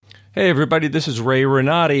Hey everybody, this is Ray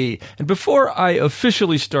Renati, and before I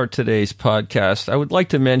officially start today's podcast, I would like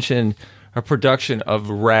to mention a production of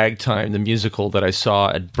Ragtime, the musical that I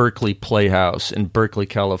saw at Berkeley Playhouse in Berkeley,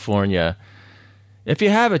 California. If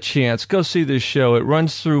you have a chance, go see this show. It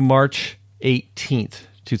runs through March 18th,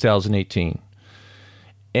 2018,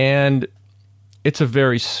 and it's a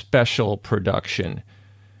very special production.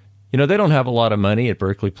 You know, they don't have a lot of money at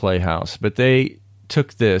Berkeley Playhouse, but they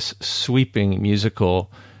took this sweeping musical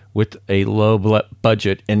with a low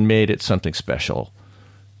budget and made it something special.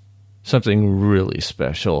 Something really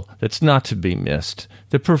special that's not to be missed.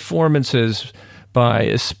 The performances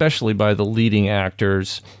especially by the leading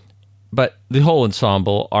actors, but the whole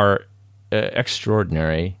ensemble are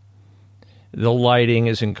extraordinary. The lighting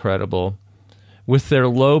is incredible. With their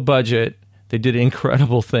low budget, they did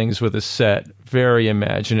incredible things with a set. Very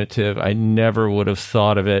imaginative. I never would have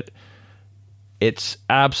thought of it. It's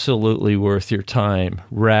absolutely worth your time.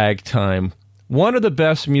 Ragtime. One of the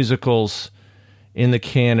best musicals in the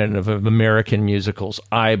canon of American musicals,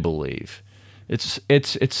 I believe. It's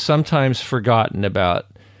sometimes forgotten about,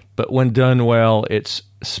 but when done well, it's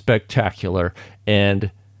spectacular, and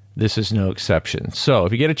this is no exception. So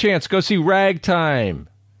if you get a chance, go see Ragtime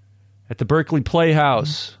at the Berkeley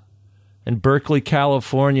Playhouse in Berkeley,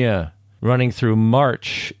 California, running through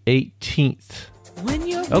March 18th.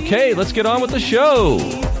 Okay, let's get on with the show.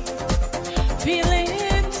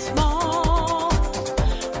 Feeling small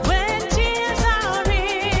when tears are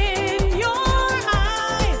in your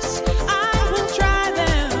eyes, I will dry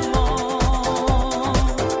them all.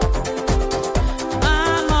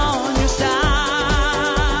 I'm on your side.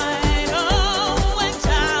 Oh, when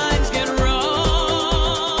times get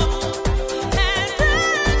rough and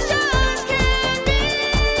friends just can't be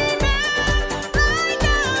met like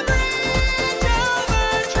a bridge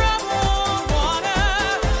over troubled water.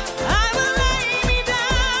 I will lay me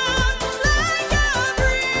down like a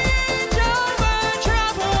bridge over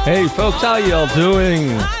troubled Hey, folks, how y'all doing?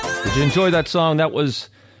 Did you enjoy that song? That was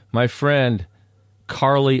my friend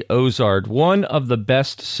Carly Ozard, one of the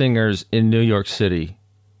best singers in New York City.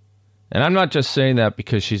 And I'm not just saying that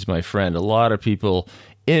because she's my friend. A lot of people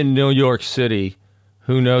in New York City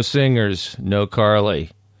who know singers know Carly.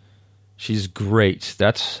 She's great.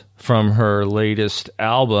 That's from her latest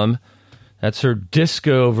album. That's her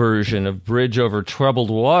disco version of Bridge Over Troubled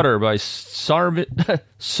Water by Simon and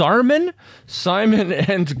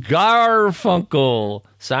Garfunkel.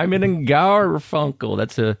 Simon and Garfunkel.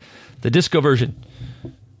 That's the disco version.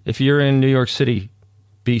 If you're in New York City,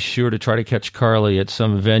 be sure to try to catch Carly at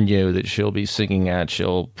some venue that she'll be singing at.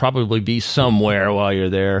 She'll probably be somewhere while you're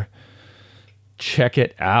there. Check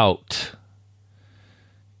it out.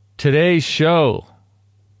 Today's show,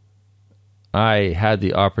 I had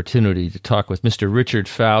the opportunity to talk with Mr. Richard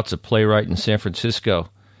Fouts, a playwright in San Francisco,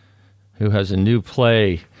 who has a new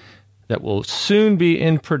play that will soon be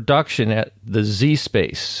in production at the Z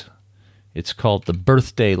Space. It's called The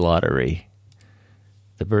Birthday Lottery.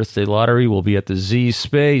 The Birthday Lottery will be at the Z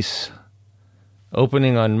Space,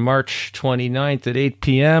 opening on March 29th at 8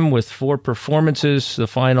 p.m. with 4 performances, the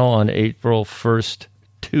final on April 1st,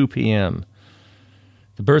 2 p.m.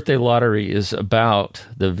 The Birthday Lottery is about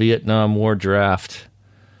the Vietnam War draft.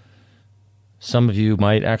 Some of you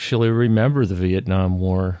might actually remember the Vietnam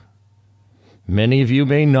War. Many of you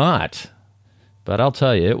may not. But I'll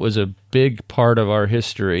tell you, it was a big part of our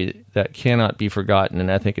history that cannot be forgotten,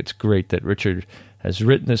 and I think it's great that Richard has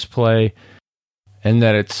written this play and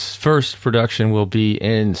that its first production will be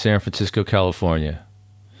in San Francisco, California.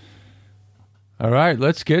 All right,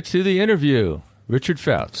 let's get to the interview. Richard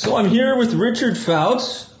Fouts. So I'm here with Richard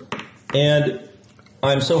Fouts, and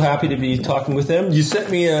I'm so happy to be talking with him. You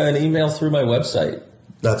sent me an email through my website.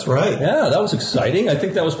 That's right. Yeah, that was exciting. I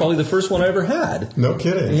think that was probably the first one I ever had. No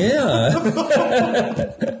kidding. Yeah.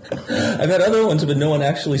 I've had other ones, but no one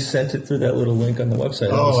actually sent it through that little link on the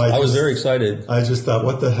website. I was very excited. I just thought,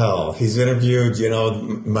 what the hell? He's interviewed,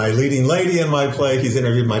 my leading lady in my play. He's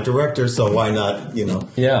interviewed my director, so why not,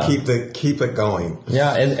 keep it going.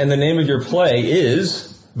 Yeah, and the name of your play is?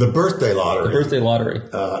 The Birthday Lottery. The Birthday Lottery.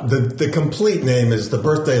 The complete name is The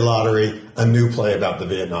Birthday Lottery, a new play about the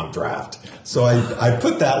Vietnam draft. So I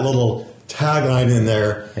put that little tagline in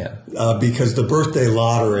there because The Birthday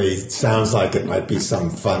Lottery sounds like it might be some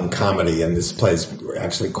fun comedy, and this play's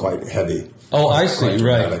actually quite heavy. Oh, I see.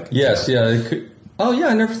 Right. Yes. Yeah.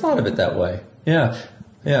 I never thought of it that way. Yeah.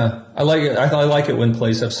 Yeah. I like it. I like it when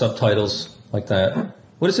plays have subtitles like that.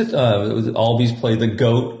 What is it? Albies play The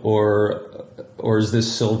Goat or or is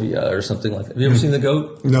this Sylvia or something like that? Have you ever seen The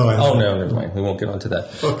Goat? No, I haven't. Oh, no, never mind. We won't get onto that.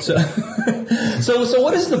 Okay. So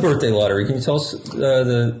what is the birthday lottery? Can you tell us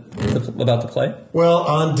about the play? Well,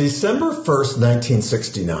 on December 1st,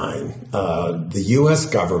 1969, the U.S.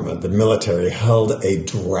 government, the military, held a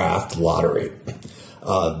draft lottery.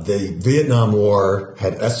 The Vietnam War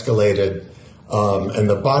had escalated, and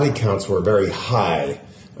the body counts were very high.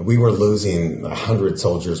 We were losing 100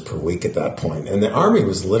 soldiers per week at that point, and the Army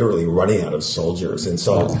was literally running out of soldiers. And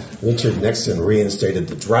so Richard Nixon reinstated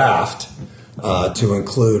the draft to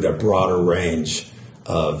include a broader range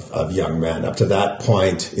of young men. Up to that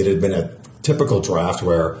point, it had been a typical draft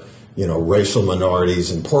where, racial minorities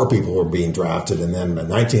and poor people were being drafted. And then in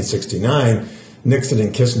 1969, Nixon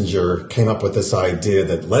and Kissinger came up with this idea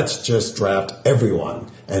that let's just draft everyone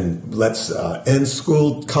and let's end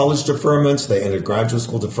college deferments. They ended graduate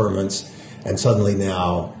school deferments, and suddenly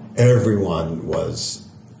now everyone was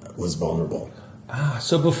vulnerable.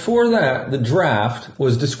 So before that, the draft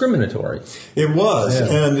was discriminatory. It was,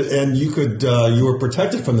 Yeah. and you could you were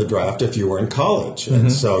protected from the draft if you were in college,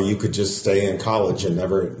 and so you could just stay in college and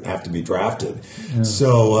never have to be drafted.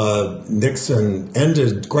 So Nixon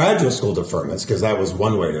ended graduate school deferments because that was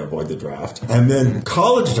one way to avoid the draft, and then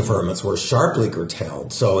college deferments were sharply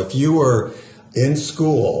curtailed. So if you were in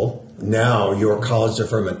school, now your college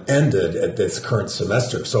deferment ended at this current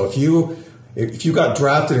semester. So if you got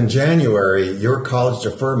drafted in January, your college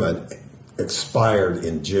deferment expired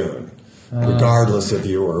in June, regardless of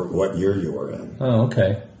what year you were in. Oh,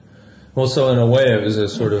 okay. Well, so in a way, it was a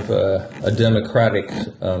sort of a democratic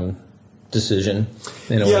decision.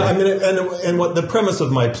 In a way. I mean, and what the premise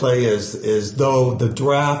of my play is though the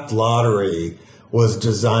draft lottery was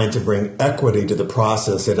designed to bring equity to the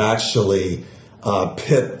process, it actually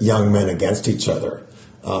pit young men against each other.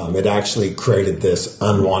 It actually created this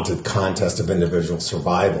unwanted contest of individual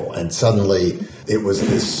survival, and suddenly it was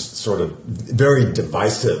this sort of very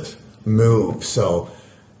divisive move. So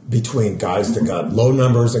between guys that got low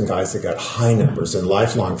numbers and guys that got high numbers, and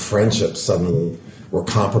lifelong friendships suddenly were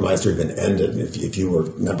compromised or even ended if you were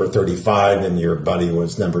number 35 and your buddy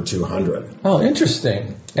was number 200. Oh,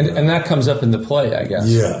 interesting. And that comes up in the play, I guess.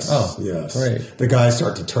 Yes. Oh, yes. Great. The guys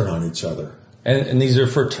start to turn on each other. And these are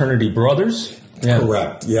fraternity brothers? Yeah.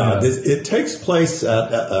 Correct. Yeah. It takes place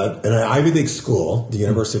at an Ivy League school, the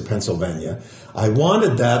University of Pennsylvania. I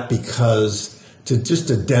wanted that because to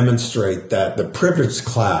demonstrate that the privileged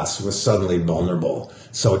class was suddenly vulnerable.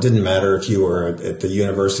 So it didn't matter if you were at the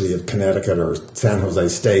University of Connecticut or San Jose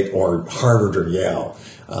State or Harvard or Yale,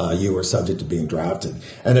 you were subject to being drafted.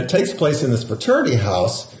 And it takes place in this fraternity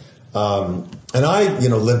house. And I,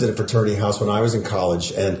 lived at a fraternity house when I was in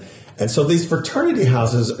college, and so these fraternity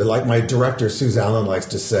houses, like my director, Suze Allen, likes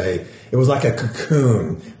to say, it was like a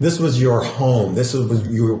cocoon. This was your home.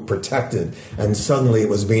 You were protected. And suddenly it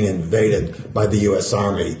was being invaded by the U.S.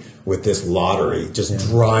 Army with this lottery, just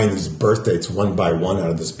drawing these birth dates one by one out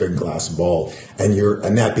of this big glass bowl. And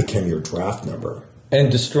that became your draft number. And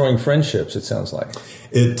destroying friendships, it sounds like.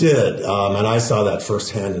 It did. And I saw that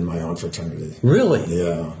firsthand in my own fraternity. Really?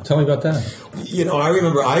 Yeah. Tell me about that. I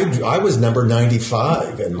remember I was number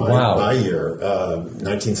 95 in Wow. my year,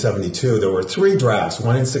 1972. There were 3 drafts,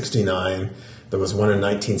 one in 69, there was one in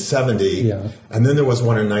 1970, and then there was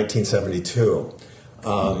one in 1972.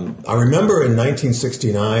 I remember in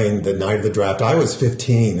 1969, the night of the draft, I was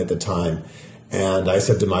 15 at the time, and I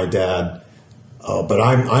said to my dad, "Oh, but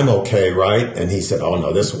I'm okay, right?" And he said, "Oh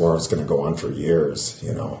no, this war is going to go on for years.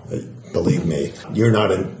 Believe me, you're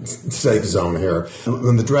not in safe zone here."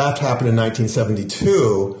 When the draft happened in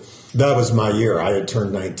 1972, that was my year. I had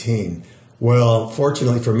turned 19. Well,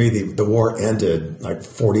 fortunately for me, the war ended like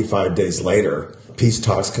 45 days later. Peace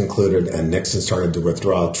talks concluded, and Nixon started to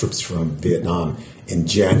withdraw troops from Vietnam in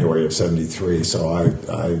January of '73. So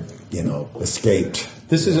I escaped.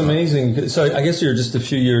 This is amazing. So I guess you're just a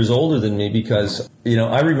few years older than me because,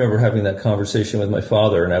 I remember having that conversation with my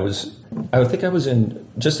father, and I think I was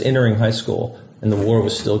just entering high school, and the war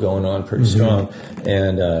was still going on pretty strong.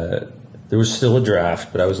 And there was still a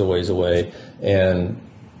draft, but I was a ways away. And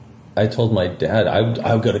I told my dad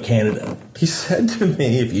I would go to Canada. He said to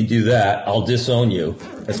me, "If you do that, I'll disown you."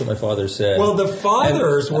 That's what my father said. Well, the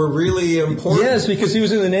fathers were really important. Yes, because he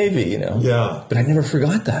was in the Navy, Yeah. But I never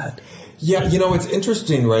forgot that. Yeah, it's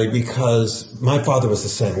interesting, Ray, because my father was the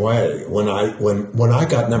same way. When I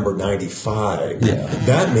got number 95,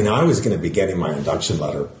 that meant I was going to be getting my induction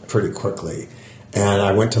letter pretty quickly. And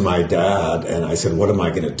I went to my dad and I said, "What am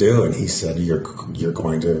I going to do?" And he said, "You're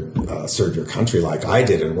going to serve your country like I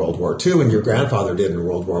did in World War II and your grandfather did in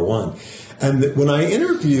World War I." And when I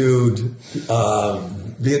interviewed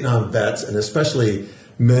Vietnam vets, and especially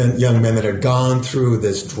young men that had gone through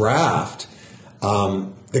this draft,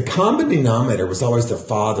 the common denominator was always the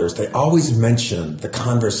fathers. They always mentioned the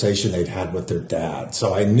conversation they'd had with their dad.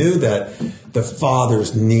 So I knew that the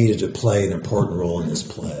fathers needed to play an important role in this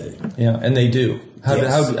play. Yeah, and they do.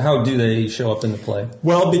 Yes. How do they show up in the play?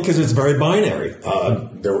 Well, because it's very binary.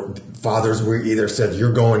 Their fathers were either said,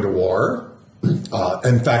 you're going to war.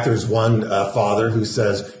 In fact, there's one father who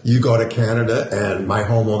says, you go to Canada and my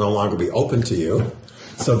home will no longer be open to you.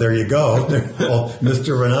 So there you go. Well,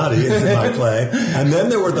 Mr. Renati is in my play. And then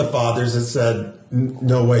there were the fathers that said,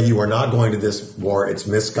 no way, you are not going to this war. It's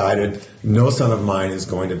misguided. No son of mine is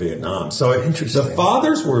going to Vietnam. So the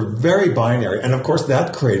fathers were very binary. And of course,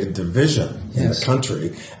 that created division in the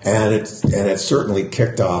country. And it certainly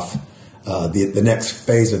kicked off the next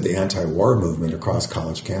phase of the anti-war movement across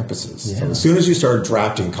college campuses. Yeah. So as soon as you started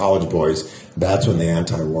drafting college boys, that's when the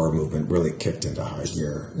anti-war movement really kicked into high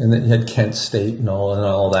gear. And then you had Kent State and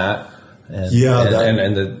all that. And, yeah.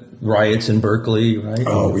 And the riots in Berkeley, right?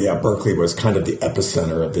 Oh, yeah. Berkeley was kind of the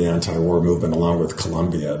epicenter of the anti-war movement along with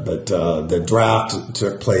Columbia. But the draft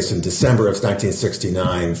took place in December of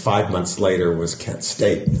 1969. 5 months later was Kent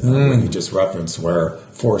State, when you just referenced, where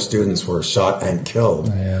 4 students were shot and killed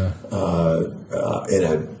in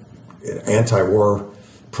an anti-war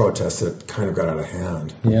protest that kind of got out of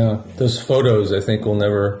hand. Yeah. Those photos, I think, will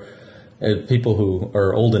never... people who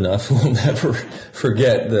are old enough will never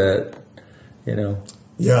forget that, you know...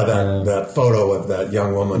 Yeah, that photo of that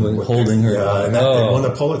young woman holding her. Yeah, and that won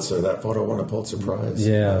the Pulitzer. That photo won a Pulitzer Prize.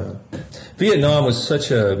 Yeah, Vietnam was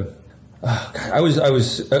such a. I was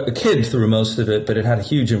a kid through most of it, but it had a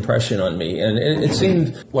huge impression on me, and it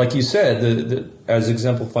seemed like you said, as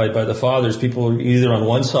exemplified by the fathers, people were either on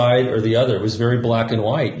one side or the other. It was very black and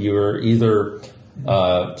white. You were either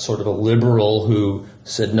sort of a liberal who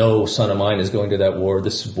said, "No, son of mine is going to that war.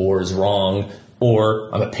 This war is wrong." Or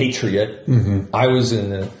I'm a patriot. Mm-hmm. I was in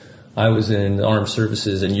the armed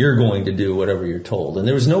services, and you're going to do whatever you're told. And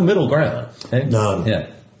there was no middle ground. Okay? None. Yeah.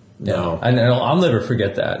 No. And I'll never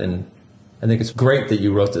forget that. And I think it's great that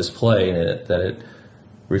you wrote this play and that it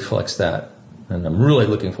reflects that. And I'm really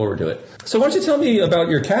looking forward to it. So why don't you tell me about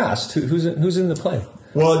your cast? Who's in the play?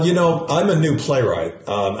 Well, I'm a new playwright,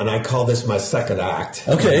 and I call this my second act.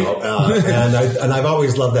 Okay. And I've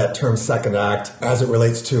always loved that term second act as it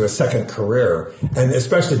relates to a second career, and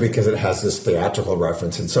especially because it has this theatrical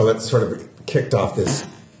reference. And so it sort of kicked off this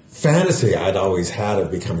fantasy I'd always had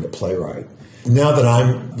of becoming a playwright. Now that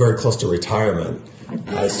I'm very close to retirement,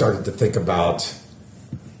 I started to think about,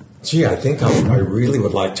 I think I really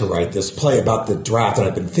would like to write this play about the draft. And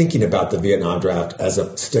I've been thinking about the Vietnam draft as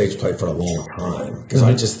a stage play for a long time. Because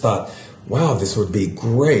I just thought, wow, this would be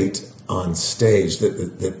great on stage.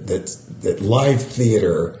 That live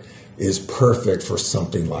theater is perfect for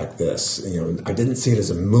something like this. I didn't see it as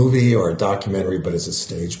a movie or a documentary, but as a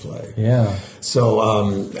stage play. Yeah. So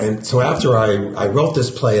after I wrote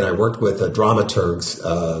this play and I worked with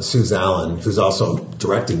dramaturgs, Suze Allen, who's also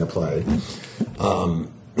directing the play,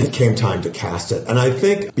 it came time to cast it. And I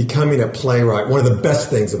think becoming a playwright, one of the best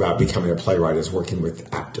things about becoming a playwright is working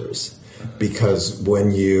with actors. Because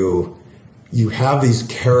when you have these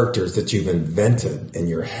characters that you've invented in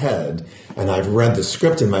your head, and I've read the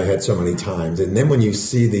script in my head so many times, and then when you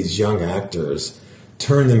see these young actors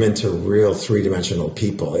turn them into real three-dimensional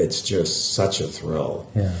people, it's just such a thrill.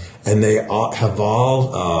 Yeah. And they have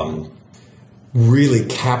all really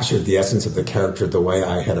captured the essence of the character the way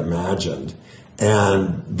I had imagined.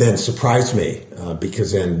 And then surprised me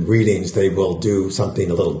because in readings they will do something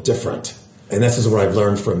a little different. And this is what I've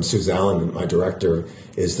learned from Suze Allen, my director,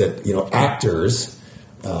 is that actors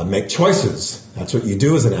make choices. That's what you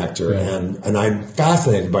do as an actor, right. and I'm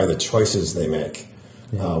fascinated by the choices they make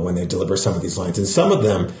when they deliver some of these lines. And some of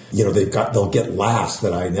them, they'll get laughs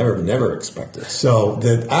that I never expected. So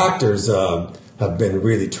the actors have been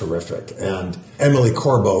really terrific. And Emily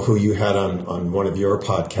Corbo, who you had on one of your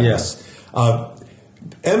podcasts. Yeah.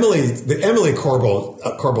 The Emily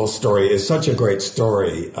Corbo story is such a great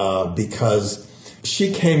story because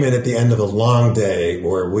she came in at the end of a long day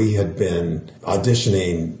where we had been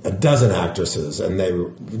auditioning a dozen actresses, and they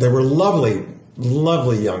were lovely,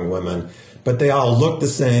 lovely young women, but they all looked the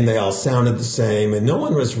same, they all sounded the same, and no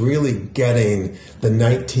one was really getting the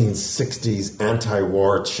 1960s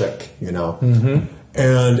anti-war chick, Mm-hmm.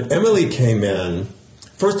 And Emily came in.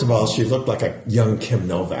 First of all, she looked like a young Kim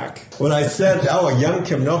Novak. When I said, a young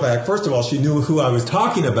Kim Novak, first of all, she knew who I was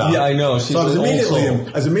talking about. Yeah, I know. So I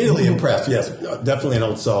was immediately impressed. Yes, definitely an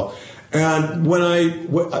old soul. And when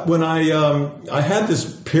I had this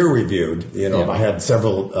peer reviewed, I had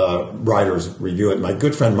several writers review it. My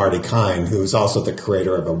good friend Marty Kine, who's also the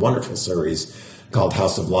creator of a wonderful series called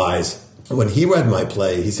House of Lies. When he read my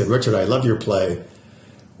play, he said, "Richard, I love your play.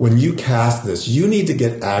 When you cast this, you need to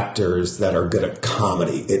get actors that are good at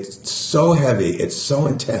comedy. It's so heavy. It's so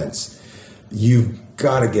intense. You've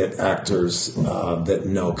got to get actors that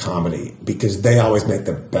know comedy because they always make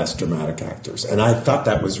the best dramatic actors." And I thought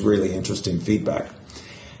that was really interesting feedback.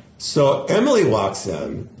 So Emily walks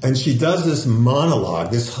in and she does this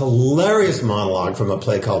monologue, this hilarious monologue from a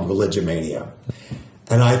play called Religimania.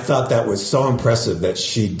 And I thought that was so impressive that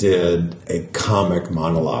she did a comic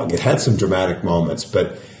monologue. It had some dramatic moments,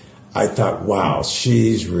 but I thought, wow,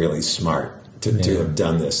 she's really smart to have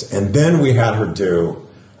done this. And then we had her do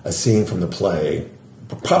a scene from the play,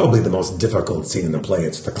 probably the most difficult scene in the play.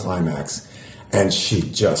 It's the climax. And she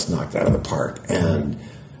just knocked it out of the park. And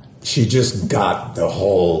she just got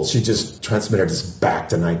she just transmitted us back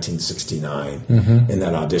to 1969 in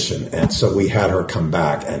that audition. And so we had her come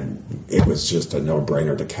back, and it was just a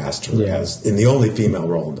no-brainer to cast her as in the only female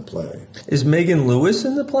role in the play. Is Megan Lewis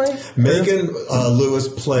in the play? Megan Lewis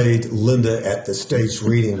played Linda at the stage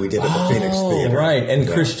reading we did at the Phoenix Theater. Right. And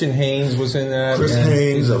Christian Haynes was in that. Chris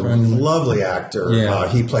Haynes, a lovely actor. Yeah.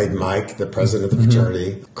 He played Mike, the president of the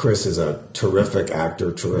fraternity. Chris is a terrific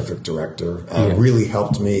actor, terrific director. Really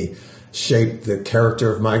helped me shape the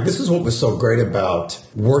character of Mike. This is what was so great about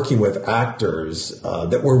working with actors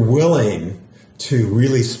that were willing to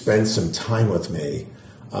really spend some time with me,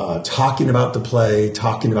 talking about the play,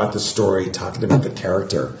 talking about the story, talking about the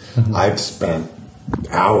character. I've spent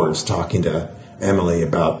hours talking to Emily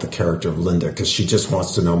about the character of Linda because she just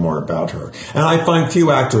wants to know more about her. And I find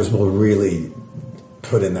few actors will really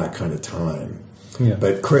put in that kind of time. Yeah.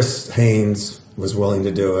 But Chris Haynes was willing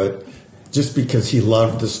to do it just because he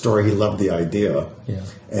loved the story, he loved the idea. Yeah.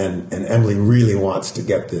 And Emily really wants to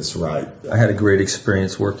get this right. I had a great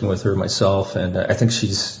experience working with her myself, and I think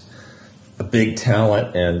she's a big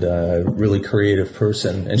talent and a really creative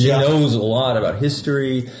person. And she knows a lot about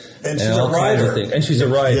history. And she's a writer. And she's a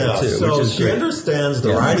writer, too. So which is she great. understands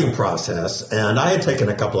the writing process. And I had taken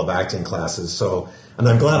a couple of acting classes, and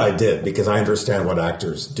I'm glad I did because I understand what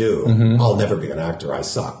actors do. I'll never be an actor. I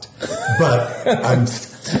sucked. But I'm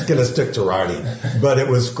going to stick to writing. But it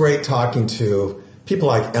was great talking to people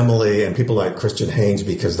like Emily and people like Christian Haynes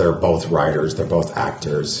because they're both writers. They're both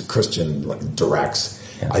actors. Christian directs.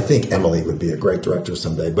 Yeah. I think Emily would be a great director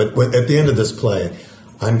someday. But at the end of this play,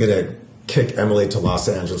 I'm going to kick Emily to Los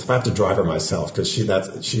Angeles. If I have to drive her myself because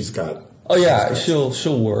she's got... Oh yeah,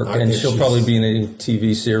 she'll work, and she'll probably be in a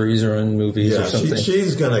TV series or in movies or something.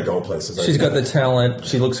 She's gonna go places. She's got the talent.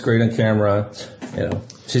 She looks great on camera.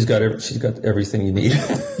 She's got everything you need.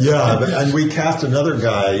 And we cast another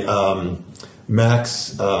guy,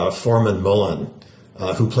 Max Foreman Mullen,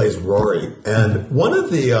 who plays Rory. And one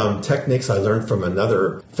of the techniques I learned from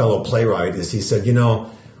another fellow playwright is he said,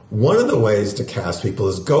 one of the ways to cast people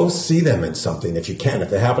is go see them in something if you can, if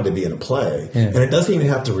they happen to be in a play. Yeah. And it doesn't even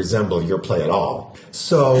have to resemble your play at all.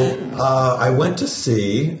 So I went to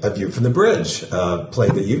see A View from the Bridge, a play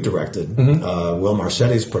that you directed, Will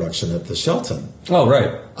Marchetti's production at the Shelton. Oh,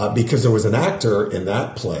 right. Because there was an actor in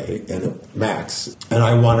that play, Max, and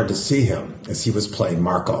I wanted to see him as he was playing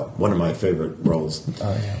Marco, one of my favorite roles.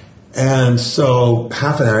 Oh, yeah. And so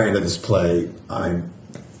half an hour into this play, I'm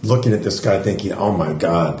looking at this guy thinking, oh my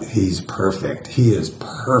God, he's perfect. He is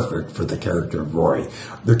perfect for the character of Rory.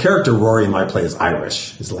 The character Rory in my play is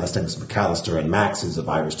Irish. His last name is McAllister, and Max is of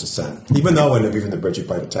Irish descent. Even though in A View from the Bridge he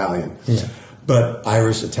played Italian. Yeah. But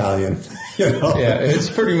Irish, Italian, Yeah, it's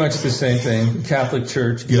pretty much the same thing. Catholic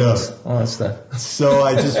Church, guilt, all that stuff. So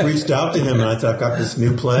I just reached out to him, and I thought, I've got this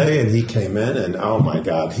new play, and he came in, and oh my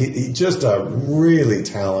God, he just a really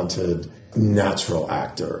talented, natural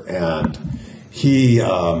actor, and he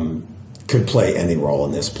could play any role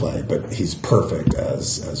in this play, but he's perfect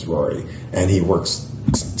as Rory, and he works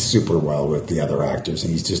super well with the other actors,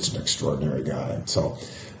 and he's just an extraordinary guy. So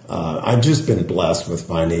I've just been blessed with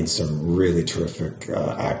finding some really terrific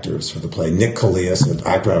actors for the play. Nick Colias, an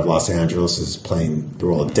actor out of Los Angeles, is playing the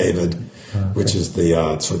role of David, which is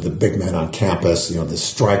the sort of the big man on campus, the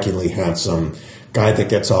strikingly handsome guy that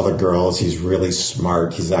gets all the girls. He's really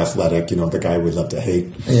smart. He's athletic. The guy we'd love to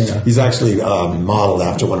hate. Yeah. He's actually modeled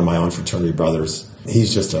after one of my own fraternity brothers.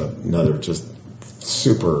 He's just another just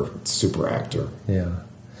super, super actor. Yeah.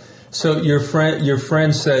 So your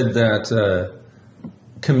friend said that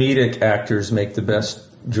comedic actors make the best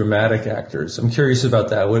dramatic actors. I'm curious about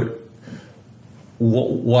that.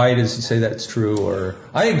 Why does he say that's true? Or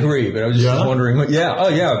I agree, but I was just wondering. Well,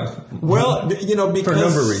 because for a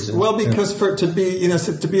number of reasons. Well, because to be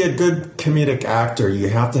a good comedic actor, you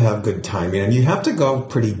have to have good timing, and you have to go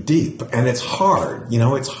pretty deep, and it's hard.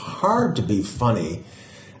 It's hard to be funny,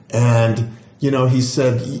 and he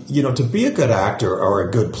said, to be a good actor or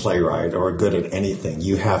a good playwright or good at anything,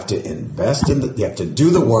 you have to invest you have to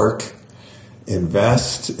do the work,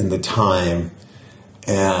 invest in the time,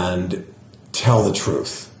 and tell the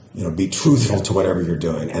truth. Be truthful to whatever you're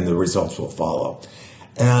doing, and the results will follow.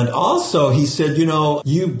 And also, he said,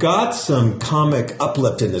 you've got some comic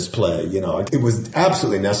uplift in this play. It was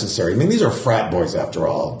absolutely necessary. I mean, these are frat boys after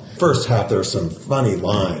all. First half, there's some funny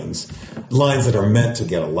lines that are meant to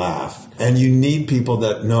get a laugh. And you need people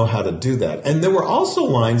that know how to do that. And there were also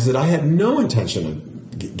lines that I had no intention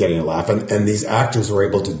of getting a laugh. And these actors were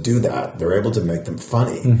able to do that. They're able to make them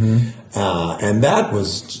funny. And that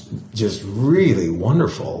was just really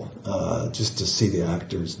wonderful. Just to see the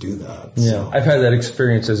actors do that. Yeah, So. I've had that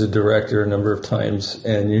experience as a director a number of times,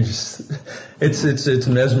 and you just, it's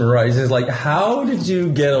mesmerizing. It's like, how did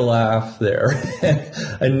you get a laugh there?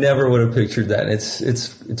 I never would have pictured that.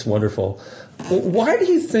 It's wonderful. Why do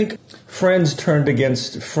you think Friends turned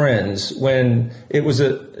against Friends when it was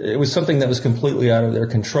something that was completely out of their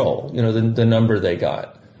control? The number they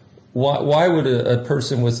got. Why would a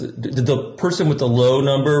person did the person with the low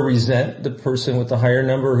number resent the person with the higher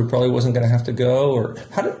number who probably wasn't going to have to go? Or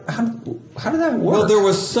how did that work? Well, there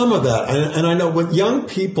was some of that. And I know when young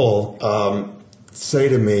people say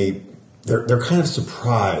to me, they're kind of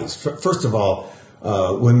surprised. First of all,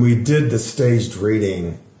 when we did the staged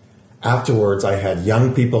reading, afterwards I had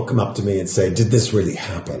young people come up to me and say, did this really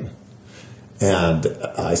happen? And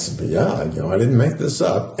I said, yeah, I didn't make this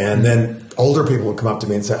up. And then older people would come up to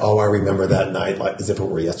me and say, oh, I remember that night like as if it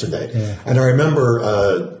were yesterday. Yeah. And I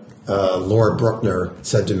remember Laura Bruckner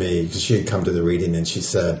said to me, because she had come to the reading, and she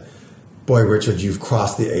said, boy, Richard, you've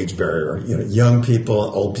crossed the age barrier. Young people,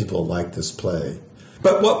 old people like this play.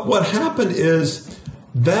 But what happened is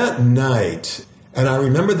that night, and I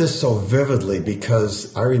remember this so vividly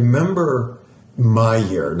because I remember my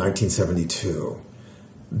year, 1972.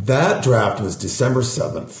 That draft was December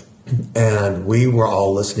 7th, and we were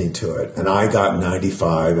all listening to it. And I got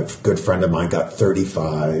 95, a good friend of mine got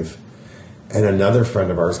 35, and another friend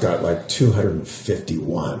of ours got like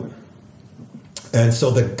 251. And so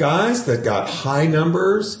the guys that got high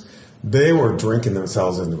numbers, they were drinking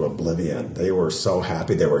themselves into oblivion. They were so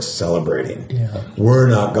happy. They were celebrating. Yeah. We're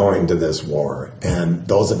not going to this war. And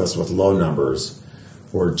those of us with low numbers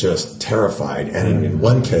were just terrified. And in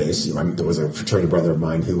one case, there was a fraternity brother of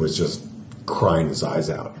mine who was just crying his eyes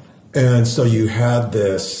out. And so you had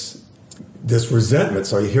this resentment.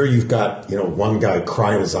 So here you've got, one guy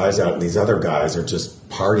crying his eyes out, and these other guys are just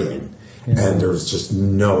partying. Yeah. And there was just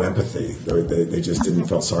no empathy. They just didn't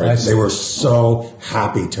feel sorry. They were so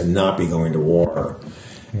happy to not be going to war.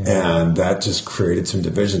 Yeah. And that just created some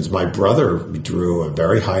divisions. My brother drew a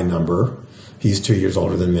very high number. He's 2 years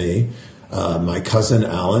older than me. My cousin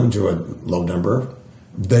Alan drew a low number.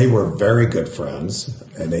 They were very good friends,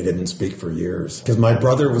 and they didn't speak for years because my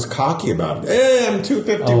brother was cocky about it. Hey, I'm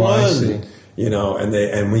 251. Oh, I see.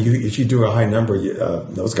 And if you do a high number,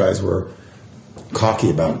 those guys were cocky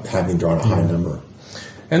about having drawn a high number.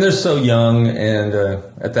 And they're so young, and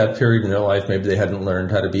at that period in their life, maybe they hadn't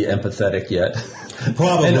learned how to be empathetic yet.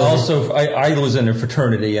 Probably. And also, I was in a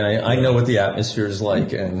fraternity, and I know what the atmosphere is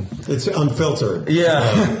like. And it's unfiltered.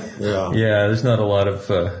 Yeah. Yeah, there's not a lot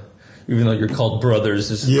of, even though you're called brothers,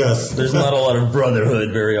 there's not a lot of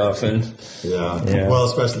brotherhood very often. Yeah. Well,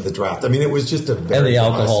 especially the draft. I mean, it was just a very... And the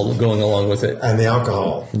alcohol going along with it. And the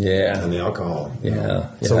alcohol. Yeah. And the alcohol.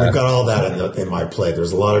 Yeah. So we've got all that in my play.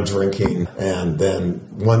 There's a lot of drinking, and then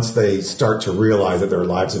once they start to realize that their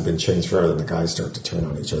lives have been changed forever, then the guys start to turn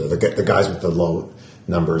on each other. The guys with the low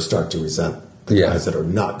numbers start to resent the guys that are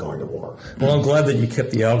not going to war. Well, I'm glad that you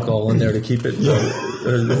kept the alcohol in there to keep it,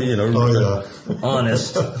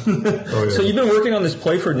 honest. So you've been working on this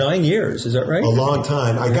play for 9 years, is that right? A long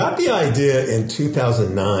time. I got the idea in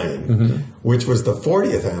 2009, which was the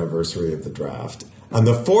 40th anniversary of the draft. On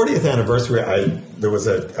the 40th anniversary, there was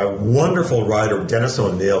a wonderful writer, Dennis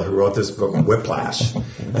O'Neill, who wrote this book, Whiplash.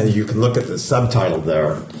 And you can look at the subtitle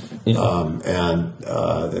there.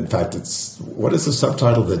 In fact, what is the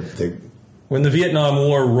subtitle? When the Vietnam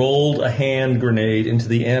War rolled a hand grenade into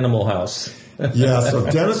the Animal House.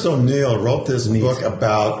 So Dennis O'Neill wrote this book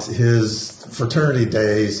about his fraternity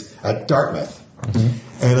days at Dartmouth.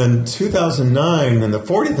 And in 2009, in the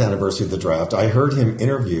 40th anniversary of the draft, I heard him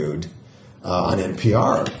interviewed on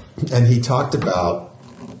NPR. And he talked about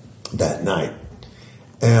that night.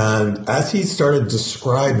 And as he started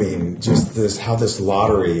describing just how this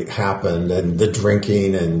lottery happened and the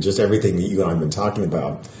drinking and just everything that you and I have been talking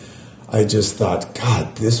about, I just thought,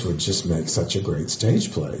 God, this would just make such a great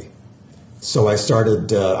stage play. So I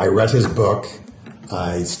started, I read his book.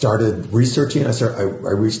 I started researching. I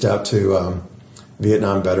reached out to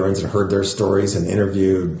Vietnam veterans and heard their stories and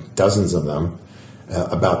interviewed dozens of them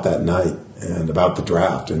about that night and about the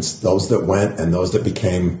draft, and those that went and those that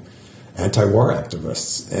became anti-war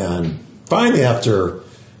activists. And finally, after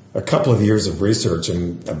a couple of years of research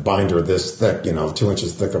and a binder this thick, 2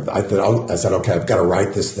 inches thick, I said, okay, I've got to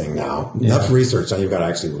write this thing now. Yeah. Enough research, now you've got to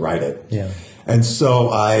actually write it. Yeah. And so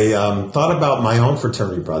I thought about my own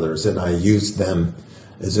fraternity brothers, and I used them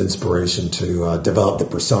as inspiration to develop the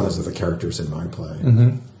personas of the characters in my play.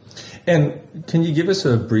 Mm-hmm. And can you give us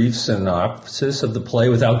a brief synopsis of the play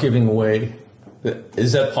without giving away?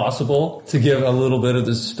 Is that possible to give a little bit of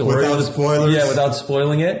the story Without spoilers? Yeah, without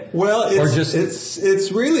spoiling it. Well, or it's just it's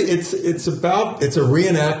a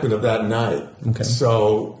reenactment of that night. Okay.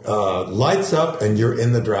 So lights up and you're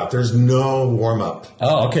in the draft. There's no warm up.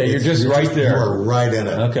 Oh, okay. You're just right there. You are right in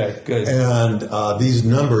it. Okay, good. And these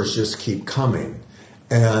numbers just keep coming.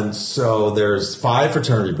 And so there's 5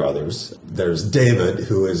 fraternity brothers. There's David,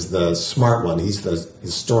 who is the smart one. He's the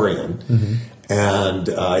historian. Mm-hmm. And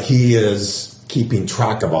he is keeping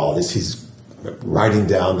track of all this. He's writing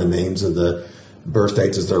down the names of the birth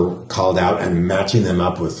dates as they're called out and matching them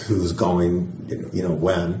up with who's going,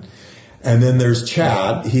 when. And then there's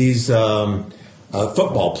Chad. He's a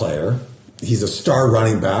football player. He's a star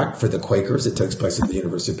running back for the Quakers. It takes place at the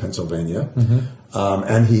University of Pennsylvania. Mm-hmm.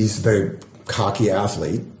 And he's the cocky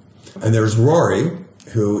athlete. And there's Rory,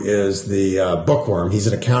 who is the bookworm. He's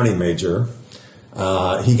an accounting major.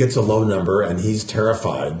 He gets a low number, and he's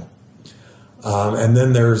terrified. And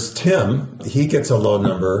then there's Tim. He gets a low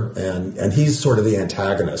number, and he's sort of the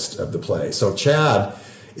antagonist of the play. So Chad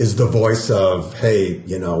is the voice of, hey,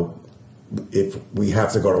 if we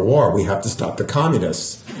have to go to war, we have to stop the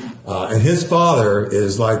communists. And his father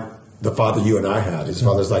is like the father you and I had. His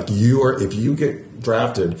father's like, if you get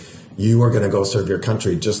drafted, you are going to go serve your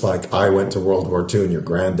country, just like I went to World War II and your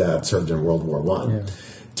granddad served in World War I. Yeah.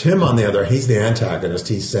 Tim, on the other, he's the antagonist.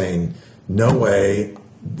 He's saying, no way,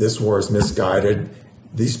 this war is misguided.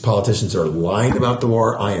 These politicians are lying about the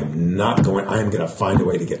war. I am going to find a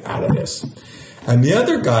way to get out of this. And the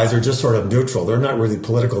other guys are just sort of neutral. They're not really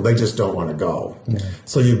political. They just don't want to go. Yeah.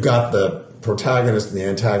 So you've got the protagonist and the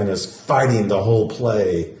antagonist fighting the whole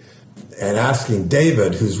play and asking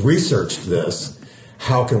David, who's researched this,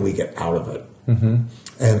 how can we get out of it? Mm-hmm.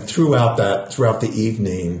 And throughout the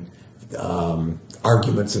evening,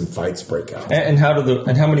 arguments and fights break out. And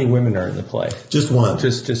how many women are in the play? Just one.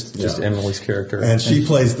 Just Emily's character. And she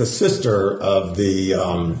plays the sister of the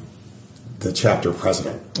chapter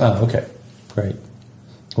president. Oh, okay. Great.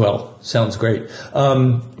 Well, sounds great.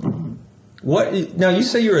 Now you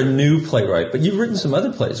say you're a new playwright, but you've written some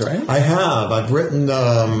other plays, right? I have. I've written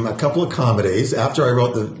a couple of comedies. After I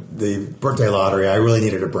wrote the Birthday Lottery, I really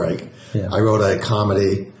needed a break. Yeah. I wrote a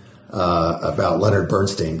comedy about Leonard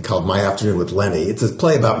Bernstein called My Afternoon with Lenny. It's a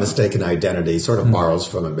play about mistaken identity, sort of borrows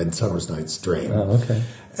from A Midsummer Night's Dream. Oh, okay.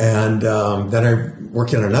 And then I'm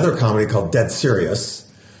working on another comedy called Dead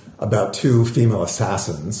Serious about 2 female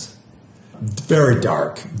assassins. Very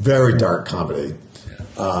dark comedy.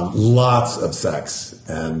 Lots of sex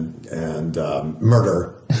and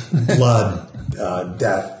murder, blood,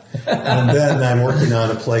 death. And then I'm working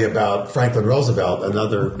on a play about Franklin Roosevelt,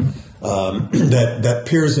 another that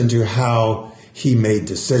peers into how he made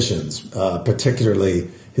decisions, particularly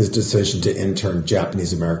his decision to intern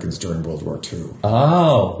Japanese Americans during World War II.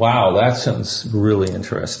 Oh, wow. That sounds really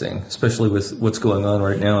interesting, especially with what's going on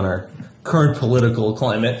right now in our current political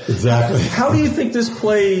climate. Exactly. How do you think this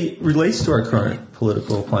play relates to our current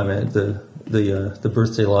political climate, the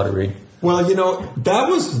Birthday Lottery? Well, that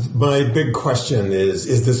was my big question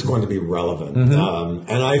is this going to be relevant? Mm-hmm.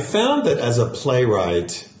 And I found that as a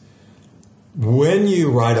playwright, when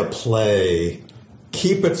you write a play,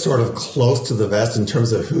 keep it sort of close to the vest in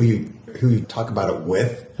terms of who you talk about it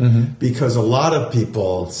with. Mm-hmm. Because a lot of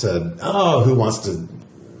people said, oh, who wants to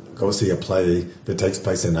go see a play that takes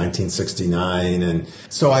place in 1969? And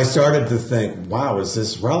so I started to think, wow, is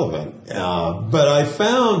this relevant? But I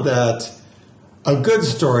found that a good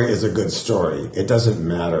story is a good story. It doesn't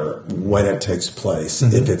matter when it takes place,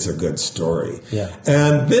 mm-hmm. if it's a good story. Yeah.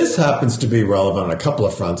 And this happens to be relevant on a couple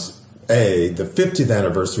of fronts. The 50th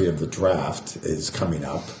anniversary of the draft is coming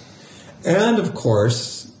up. And, of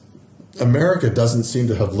course, America doesn't seem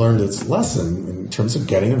to have learned its lesson in terms of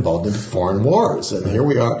getting involved in foreign wars. And here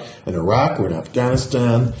we are in Iraq, we're in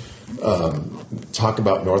Afghanistan. Talk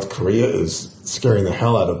about North Korea is scaring the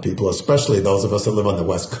hell out of people, especially those of us that live on the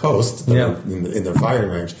West Coast that are in their firing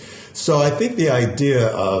range. So I think the idea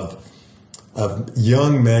of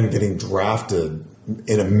young men getting drafted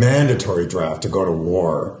in a mandatory draft to go to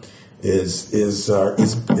war is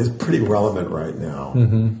pretty relevant right now.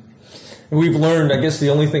 Mm-hmm. We've learned, I guess the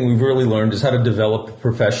only thing we've really learned is how to develop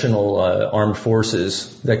professional armed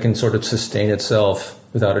forces that can sort of sustain itself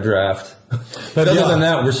without a draft. But other than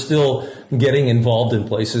that, we're still getting involved in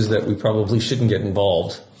places that we probably shouldn't get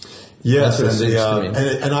involved. Yes, That's what it is to me.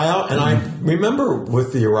 and I remember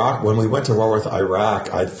with the Iraq, when we went to war with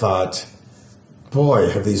Iraq, I thought, boy,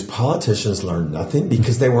 have these politicians learned nothing?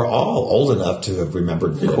 Because they were all old enough to have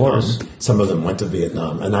remembered Vietnam. course. Some of them went to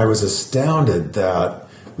Vietnam. And I was astounded that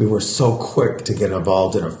we were so quick to get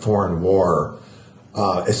involved in a foreign war,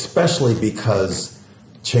 especially because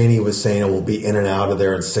Cheney was saying, we'll be in and out of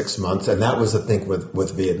there in 6 months. And that was the thing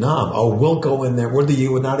with Vietnam. Oh, we'll go in there. We're the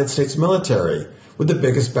United States military. We're the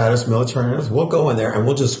biggest, baddest military. We'll go in there and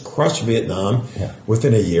we'll just crush Vietnam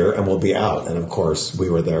within a year and we'll be out. And of course, we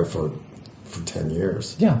were there for 10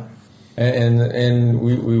 years. Yeah. And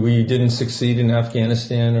we didn't succeed in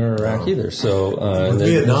Afghanistan or Iraq either. So With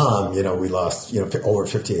Vietnam, we lost over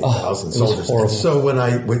 58,000 soldiers. horrible. And so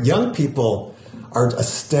when young people are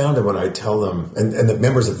astounded when I tell them, and the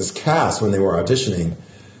members of this cast, when they were auditioning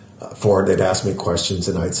for it, they'd ask me questions,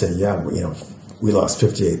 and I'd say, we lost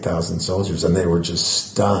 58,000 soldiers, and they were just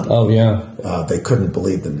stunned. Oh, yeah. They couldn't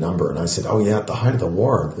believe the number. And I said, oh, yeah, at the height of the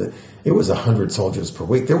war, it was 100 soldiers per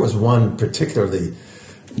week. There was one particularly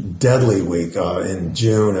deadly week in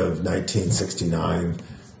June of 1969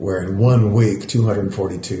 where in 1 week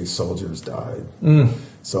 242 soldiers died.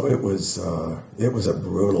 So it was a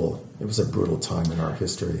brutal time in our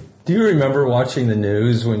history. Do you remember watching the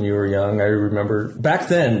news when you were young? I remember back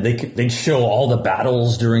then they'd show all the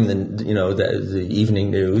battles during the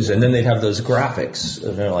evening news, and then they'd have those graphics.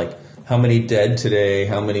 And they're like, how many dead today?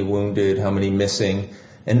 How many wounded? How many missing?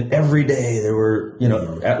 And every day there were,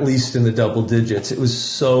 at least in the double digits. It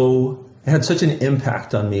had such an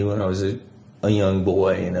impact on me when I was a young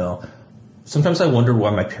boy. Sometimes I wonder why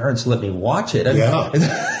my parents let me watch it.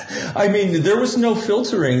 I mean, there was no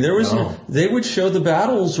filtering. They would show the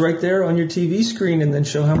battles right there on your TV screen and then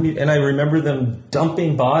show how many. And I remember them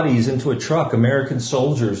dumping bodies into a truck, American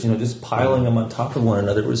soldiers, just piling them on top of one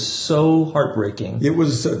another. It was so heartbreaking. It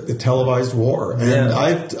was a televised war. And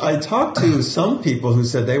I talked to some people who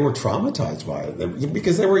said they were traumatized by it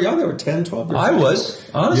because they were young. They were 10, 12 years old. I was.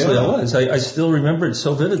 Honestly, I was. I still remember it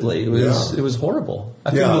so vividly. It was horrible. I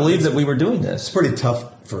couldn't believe that we were doing this. It's pretty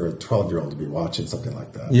tough for a 12-year-old to be watching something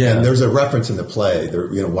like that. Yeah. And there's a reference in the play.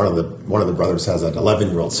 One of the brothers has an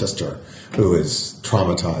 11-year-old sister who is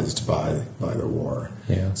traumatized by the war.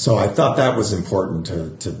 Yeah. So I thought that was important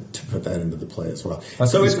to put that into the play as well.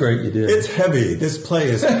 So it's great you did. It's heavy. This play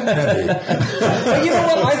is heavy. You know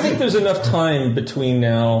what? I think there's enough time between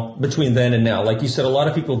then and now. Like you said, a lot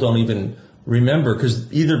of people don't even remember because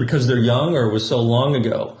they're young or it was so long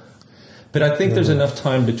ago. But I think there's enough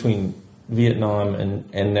time between Vietnam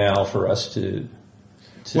and now for us to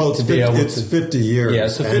be able to... It's 50 years. Yeah,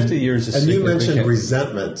 so 50 years is and you significant. mentioned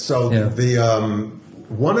resentment. So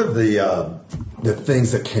one of the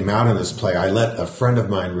things that came out in this play, I let a friend of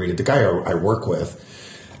mine read it, the guy I work with,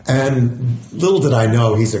 and little did I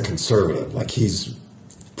know he's a conservative. Like, he's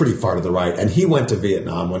pretty far to the right, and he went to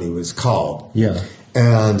Vietnam when he was called. Yeah.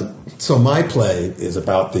 And so my play is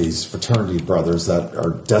about these fraternity brothers that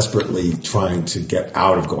are desperately trying to get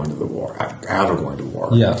out of going to war.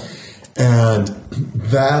 Yeah. And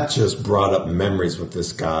that just brought up memories with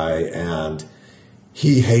this guy, and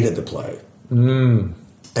he hated the play. And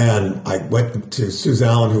I went to Suze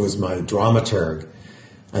Allen, who was my dramaturg,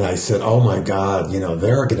 and I said, oh my God,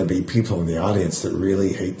 there are going to be people in the audience that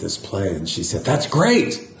really hate this play. And she said, that's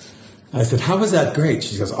great. I said, how is that great?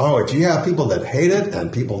 She goes, if you have people that hate it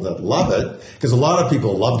and people that love it, because a lot of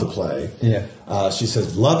people love the play. Yeah. She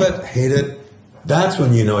says, love it, hate it. That's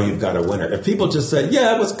when you know you've got a winner. If people just say,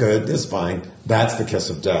 yeah, it was good, it's fine, that's the kiss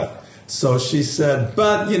of death. So she said,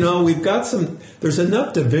 but, we've got there's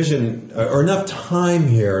enough division or enough time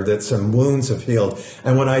here that some wounds have healed.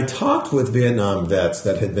 And when I talked with Vietnam vets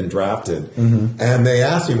that had been drafted, and they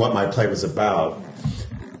asked me what my play was about,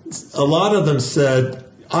 a lot of them said,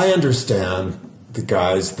 I understand the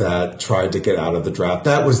guys that tried to get out of the draft.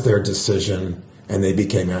 That was their decision, and they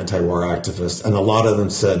became anti-war activists. And a lot of them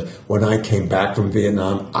said, when I came back from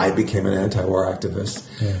Vietnam, I became an anti-war activist.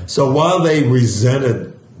 Yeah. So while they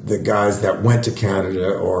resented the guys that went to Canada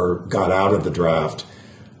or got out of the draft,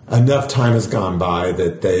 enough time has gone by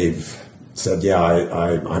that they've said, yeah,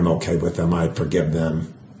 I'm okay with them. I forgive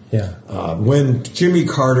them. Yeah. When Jimmy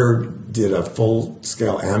Carter did a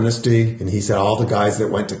full-scale amnesty, and he said all the guys that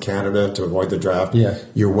went to Canada to avoid the draft,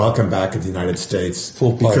 you're welcome back in the United States.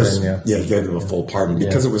 Full pardon, he gave them a full pardon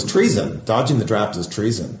because it was treason. Dodging the draft is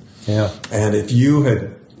treason. Yeah. And if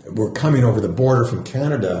you were coming over the border from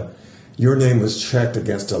Canada your name was checked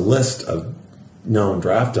against a list of known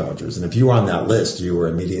draft dodgers, and if you were on that list, you were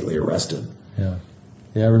immediately arrested. Yeah.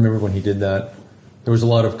 Yeah, I remember when he did that. There was a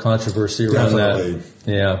lot of controversy around Definitely.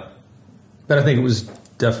 that. Yeah. But I think it was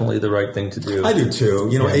definitely the right thing to do. I do too.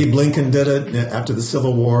 You know, Abe Lincoln did it after the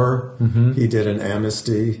Civil War. He did an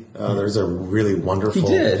amnesty. There's a really wonderful. He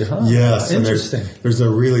did, huh? Yes, and Interesting. there's a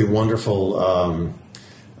really wonderful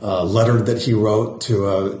letter that he wrote to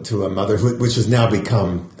a mother, which has now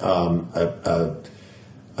become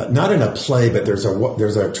not in a play, but there's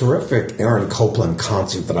a terrific Aaron Copland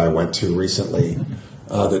concert that I went to recently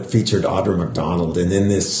that featured Audra McDonald, and in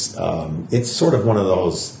this, it's sort of one of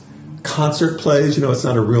those concert plays. You know, it's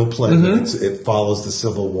not a real play, but it follows the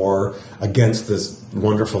Civil War against this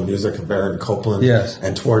wonderful music of Aaron Copland. Yes.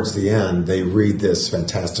 And towards the end, they read this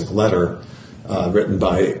fantastic letter written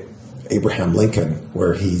by Abraham Lincoln,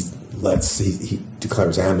 where he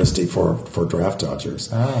declares amnesty for draft dodgers.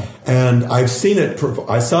 Ah. And I've seen it.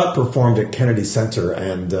 I saw it performed at Kennedy Center,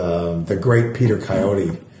 and the great Peter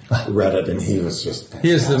Coyote read it, and he was just fantastic. He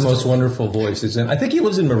has the most wonderful voice. I think he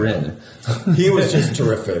lives in Marin. He was just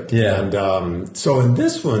terrific. Yeah. And so in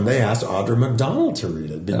this one, they asked Audra McDonald to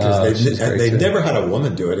read it because she's great they'd too. never had a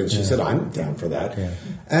woman do it, and she said, "I'm down for that." Yeah.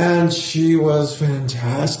 And she was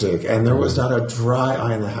fantastic, and there was not a dry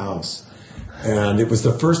eye in the house. And it was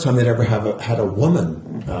the first time they'd ever had a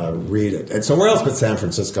woman read it. And somewhere else but San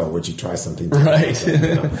Francisco would you try something different. Right. You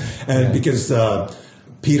know? And because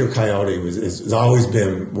Peter Coyote has always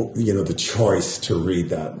been, you know, the choice to read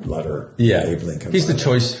that letter. Yeah. Abe Lincoln. He's the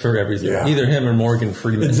choice for everything. Yeah. Either him or Morgan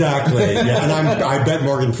Freeman. Exactly. Yeah. And I bet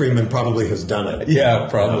Morgan Freeman probably has done it. Yeah,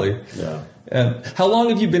 probably. Yeah. How long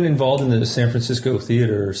have you been involved in the San Francisco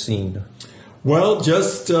theater scene? Well,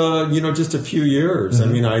 just a few years. I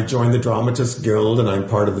mean, I joined the Dramatists Guild, and I'm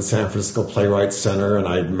part of the San Francisco Playwrights Center, and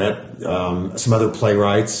I met some other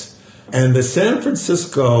playwrights. And the San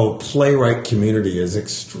Francisco playwright community is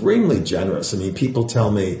extremely generous. I mean, people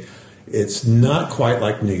tell me it's not quite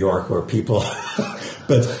like New York, where people.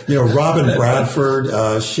 But you know, Robin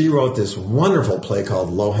Bradford, she wrote this wonderful play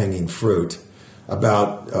called Low Hanging Fruit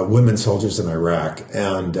about women soldiers in Iraq,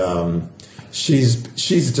 and. She's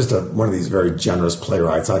just one of these very generous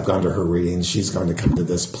playwrights. I've gone to her readings. She's going to come to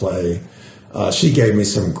this play. She gave me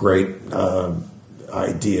some great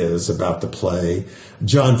ideas about the play.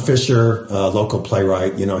 John Fisher, local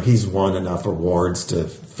playwright, you know, he's won enough awards to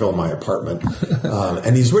fill my apartment.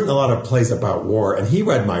 And he's written a lot of plays about war. And he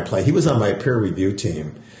read my play. He was on my peer review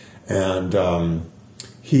team. And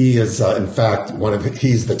he is, in fact,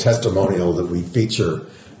 he's the testimonial that we feature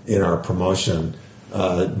in our promotion.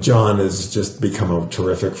 John has just become a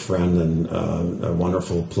terrific friend and a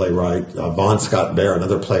wonderful playwright. Vaughn Scott Bear,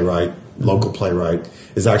 another playwright, local playwright,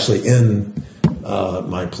 is actually in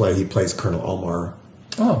my play. He plays Colonel Omar.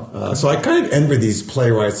 Oh. So I kind of envy these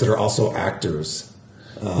playwrights that are also actors.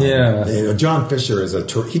 Yeah. You know, John Fisher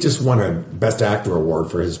he just won a Best Actor award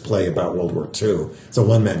for his play about World War II. It's a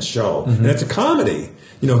one-man show, and it's a comedy.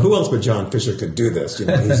 You know, who else but John Fisher could do this? You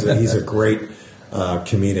know, he's a great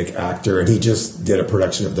comedic actor, and he just did a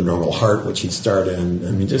production of The Normal Heart, which he starred in.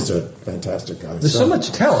 I mean, just a fantastic guy. There's so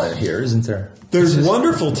much talent here, isn't there? There's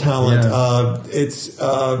wonderful talent.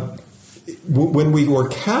 Yeah. When we were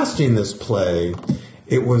casting this play,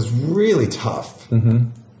 it was really tough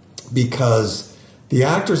because the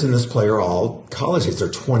actors in this play are all college age. They're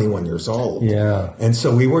 21 years old. Yeah. And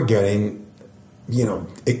so we were getting, you know,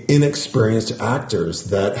 inexperienced actors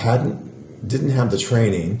that didn't have the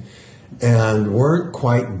training and weren't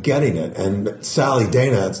quite getting it. And Sally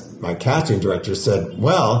Dana, my casting director, said,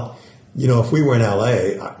 well, you know, if we were in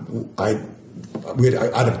L.A., I'd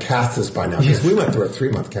have cast this by now, because we went through a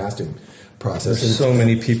 3-month casting process. There's so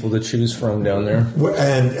many people to choose from down there.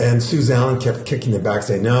 And Suze Allen kept kicking it back,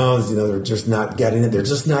 saying, no, you know, they're just not getting it. They're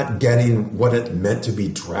just not getting what it meant to be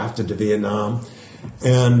drafted to Vietnam.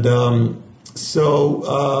 And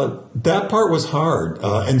so that part was hard.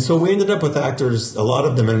 And so we ended up with actors, a lot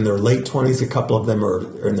of them in their late 20s, a couple of them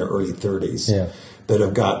are in their early 30s that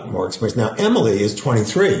have got more experience. Now, Emily is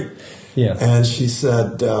 23. Yeah. And she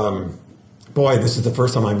said, boy, this is the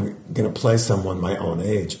first time I'm going to play someone my own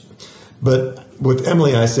age. But with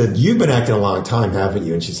Emily, I said, you've been acting a long time, haven't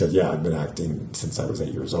you? And she said, yeah, I've been acting since I was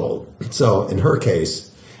 8 years old. So in her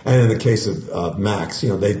case, and in the case of Max, you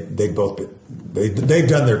know, they've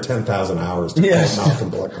done their 10,000 hours to play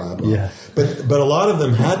Malcolm Black Gladwell. Yeah. But a lot of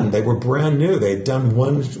them hadn't. They were brand new. They'd done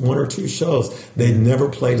one or two shows. They'd never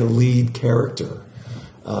played a lead character.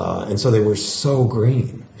 And so they were so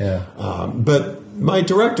green. Yeah. But my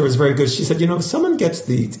director was very good. She said, you know, if someone gets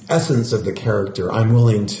the essence of the character, I'm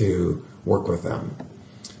willing to work with them.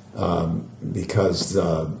 because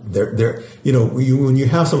they're when you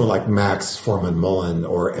have someone like Max Forman Mullen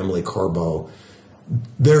or Emily Corbeau,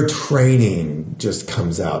 their training just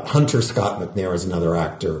comes out. Hunter Scott McNair is another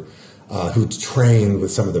actor who trained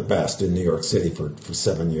with some of the best in New York City for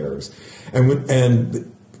 7 years,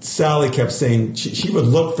 and Sally kept saying she would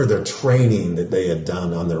look for their training that they had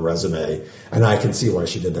done on their resume, and I can see why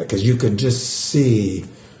she did that, because you could just see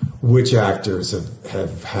which actors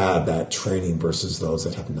have had that training versus those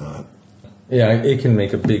that have not. Yeah, it can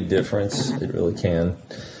make a big difference. It really can.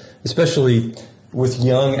 Especially with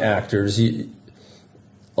young actors.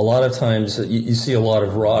 A lot of times you see a lot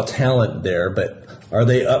of raw talent there, but are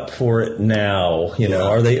they up for it now?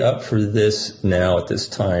 Are they up for this now at this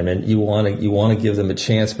time? And you want to give them a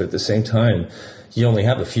chance, but at the same time, you only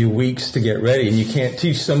have a few weeks to get ready, and you can't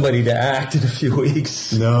teach somebody to act in a few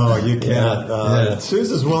weeks. No, you can't.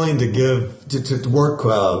 Susan's willing to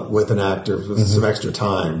work with an actor with some extra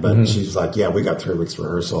time, but she's like, yeah, we got 3 weeks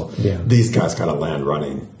rehearsal. Yeah. These guys got to land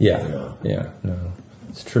running. Yeah, no,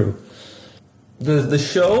 it's true. The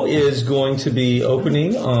show is going to be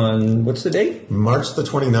opening on, what's the date? March the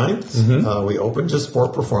 29th. We open just for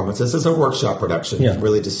performances. It's a workshop production,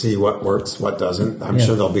 really to see what works, what doesn't. I'm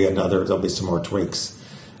sure there'll be some more tweaks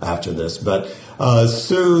after this. But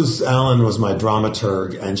Suze Allen was my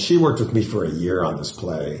dramaturg, and she worked with me for a year on this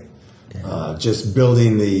play. Just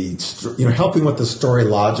building helping with the story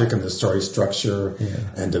logic and the story structure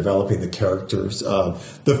and developing the characters.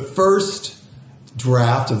 The first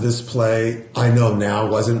draft of this play, I know now,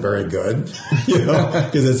 wasn't very good,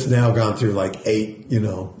 because it's now gone through like 8,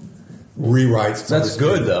 rewrites. That's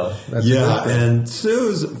good, though. That's good. And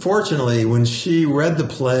Suze, fortunately, when she read the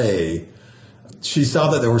play, she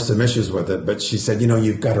saw that there were some issues with it, but she said,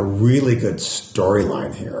 you've got a really good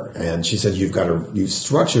storyline here. And she said, you've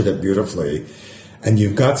structured it beautifully, and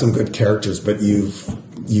you've got some good characters, but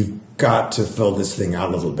you've got to fill this thing out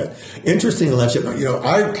a little bit. Interesting enough,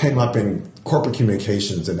 I came up in corporate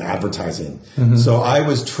communications and advertising. So I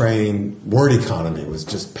was trained, word economy was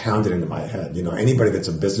just pounded into my head. Anybody that's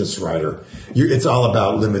a business writer, it's all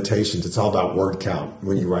about limitations. It's all about word count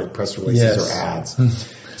when you write press releases or ads.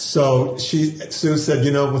 So Sue said,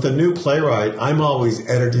 with a new playwright, I'm always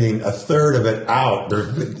editing a third of it out.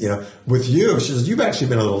 With you, she says, you've actually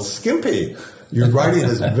been a little skimpy. Your writing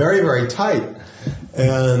is very, very tight.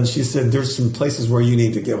 And she said, there's some places where you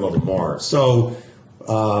need to give a little more. So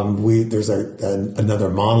there's another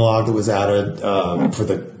monologue that was added for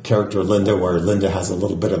the character Linda, where Linda has a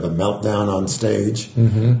little bit of a meltdown on stage.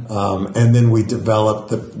 And then we developed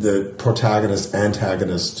the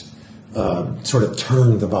protagonist-antagonist sort of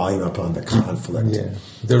turned the volume up on the conflict. Yeah.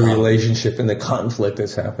 The relationship and the conflict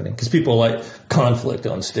that's happening. Because people like conflict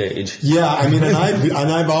on stage. Yeah, I mean, and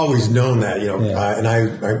I've always known that, and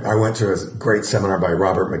I went to a great seminar by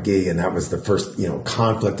Robert McGee, and that was the first,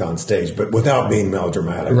 conflict on stage, but without being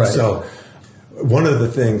melodramatic. Right. So one of the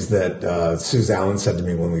things that Suze Allen said to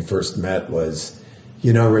me when we first met was,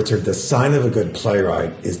 Richard, the sign of a good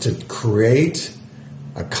playwright is to create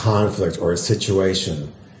a conflict or a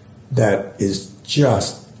situation that is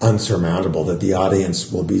just unsurmountable, that the audience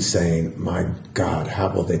will be saying, my God, how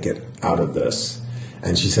will they get out of this?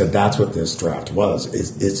 And she said that's what this draft was.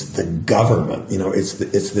 It's the government, it's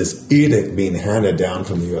this edict being handed down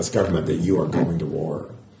from the U.S. government that you are going to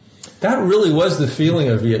war. That really was the feeling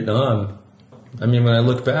of Vietnam. I mean, when I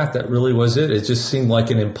look back, that really was it. It just seemed like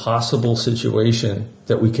an impossible situation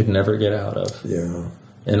that we could never get out of. Yeah.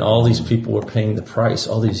 And all these people were paying the price,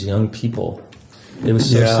 all these young people. It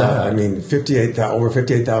was so sad. I mean, over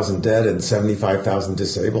 58,000 dead and 75,000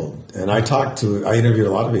 disabled. And I interviewed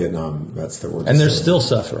a lot of Vietnam vets that were disabled. And they're still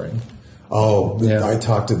suffering. Oh, yeah. I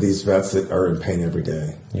talk to these vets that are in pain every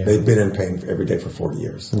day. Yeah. They've been in pain every day for 40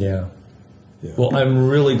 years. Yeah. Well, I'm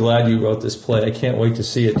really glad you wrote this play. I can't wait to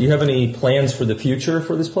see it. Do you have any plans for the future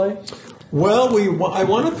for this play? Well, I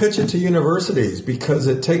want to pitch it to universities because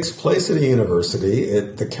it takes place at a university.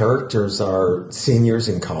 The characters are seniors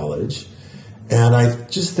in college. And I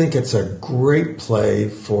just think it's a great play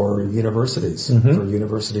for universities, for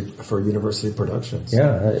university productions.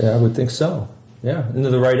 Yeah, I would think so. Yeah, into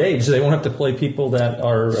the right age. They won't have to play people that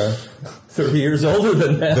are 30 years older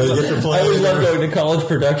than them. I always love going to college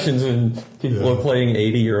productions when people are playing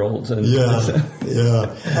 80-year-olds.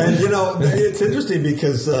 Yeah. And, it's interesting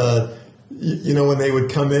because, when they would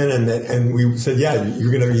come in and we said,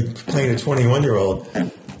 you're going to be playing a 21-year-old,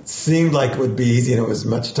 seemed like it would be easy, and it was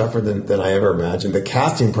much tougher than I ever imagined. The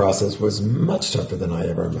casting process was much tougher than I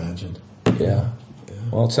ever imagined. Yeah.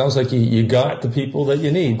 Well, it sounds like you got the people that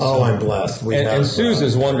you need. Oh, so. I'm blessed. And Suze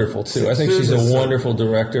is wonderful, too. I think she's a wonderful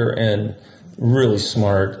director and really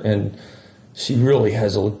smart. And she really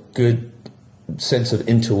has a good sense of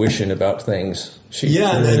intuition about things. She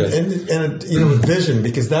Yeah, really does. and you know, vision,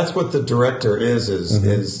 because that's what the director is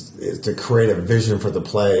to create a vision for the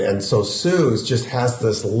play. And so Suze just has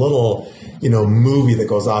this little, you know, movie that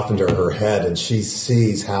goes off into her head, and she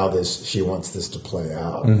sees how she wants this to play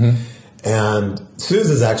out. And Suze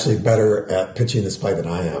is actually better at pitching this play than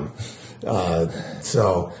I am.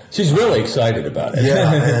 So She's really excited about it.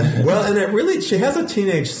 yeah, and it really, she has a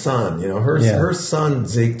teenage son. You know, her son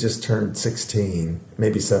Zeke just turned 16,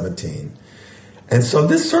 maybe 17. And so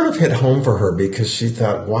this sort of hit home for her because she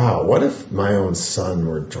thought, wow, what if my own son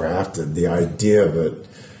were drafted? The idea of it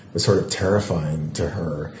was sort of terrifying to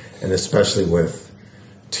her, and especially with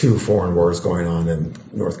 2 foreign wars going on and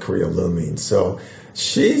North Korea looming. So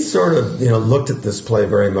she sort of, you know, looked at this play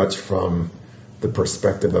very much from the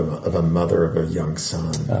perspective of a mother of a young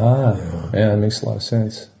son. Yeah, that makes a lot of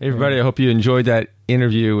sense. Hey, everybody, I hope you enjoyed that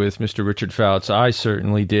interview with Mr. Richard Fouts. I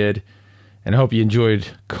certainly did. And I hope you enjoyed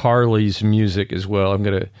Carly's music as well. I'm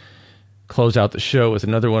going to close out the show with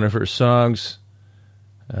another one of her songs,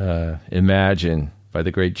 Imagine, by the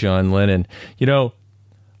great John Lennon. You know,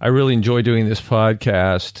 I really enjoy doing this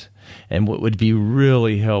podcast, and what would be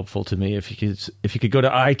really helpful to me if you could go to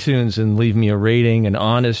iTunes and leave me a rating, an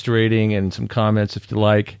honest rating, and some comments if you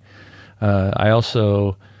like. I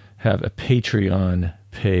also have a Patreon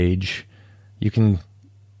page. You can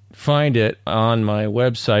find it on my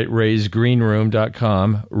website,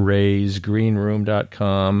 raysgreenroom.com,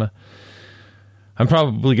 raysgreenroom.com. I'm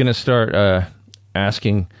probably going to start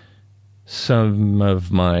asking some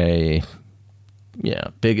of my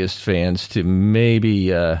biggest fans to maybe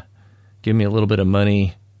give me a little bit of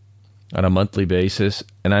money on a monthly basis.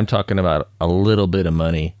 And I'm talking about a little bit of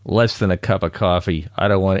money, less than a cup of coffee. I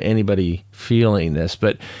don't want anybody feeling this,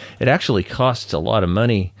 but it actually costs a lot of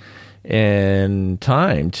money and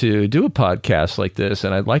time to do a podcast like this,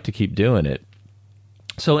 and I'd like to keep doing it.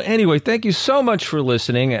 So anyway, thank you so much for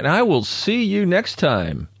listening, and I will see you next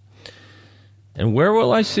time. And where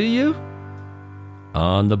will I see you?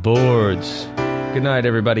 On the boards. Good night,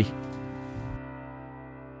 everybody.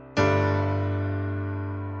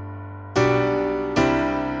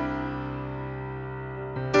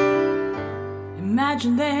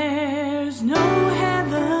 Imagine there's no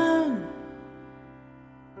heaven.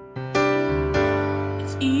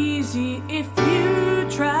 It's easy if you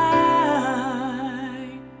try.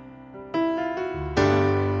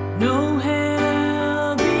 No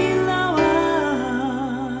hell below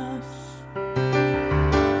us.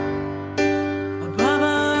 Above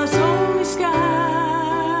us only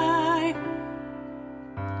sky.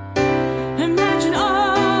 Imagine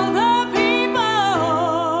all the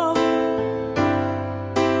people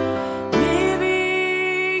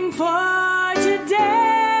living for today.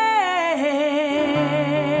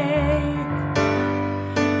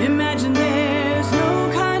 Imagine there's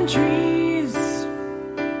no countries.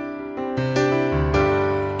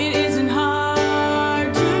 It isn't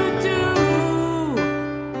hard to do.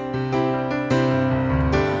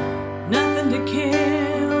 Nothing to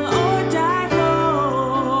kill or die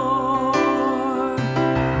for.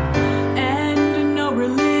 And no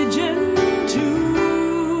religion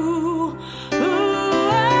too.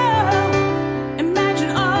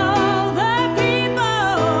 Imagine all the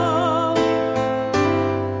people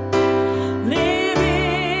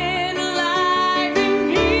living life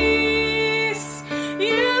in peace.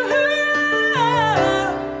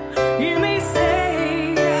 You may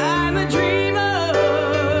say I'm a dreamer,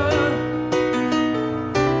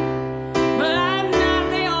 but I'm not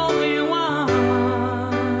the only one.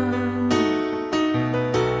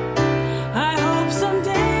 I hope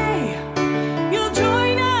someday you'll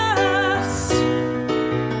join us,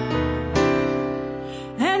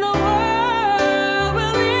 and the world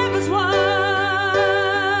will live as one.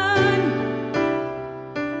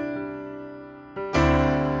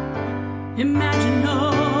 Imagine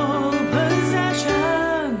no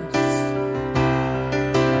possessions.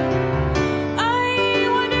 I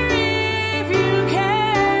wonder if you can.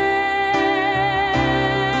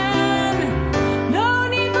 No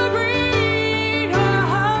need for greed or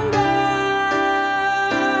hunger.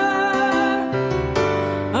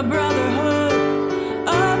 A brotherhood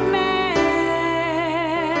of man.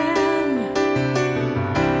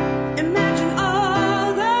 Imagine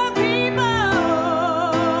all the people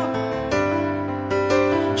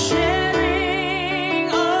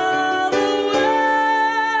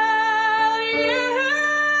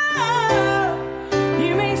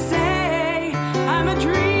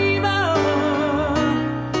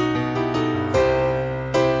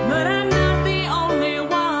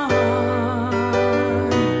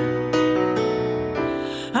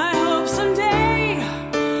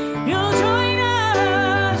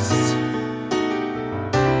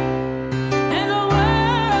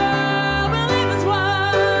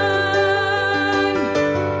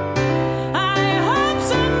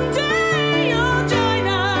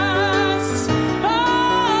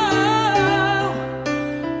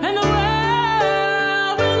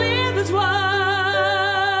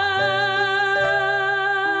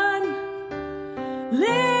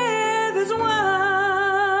Live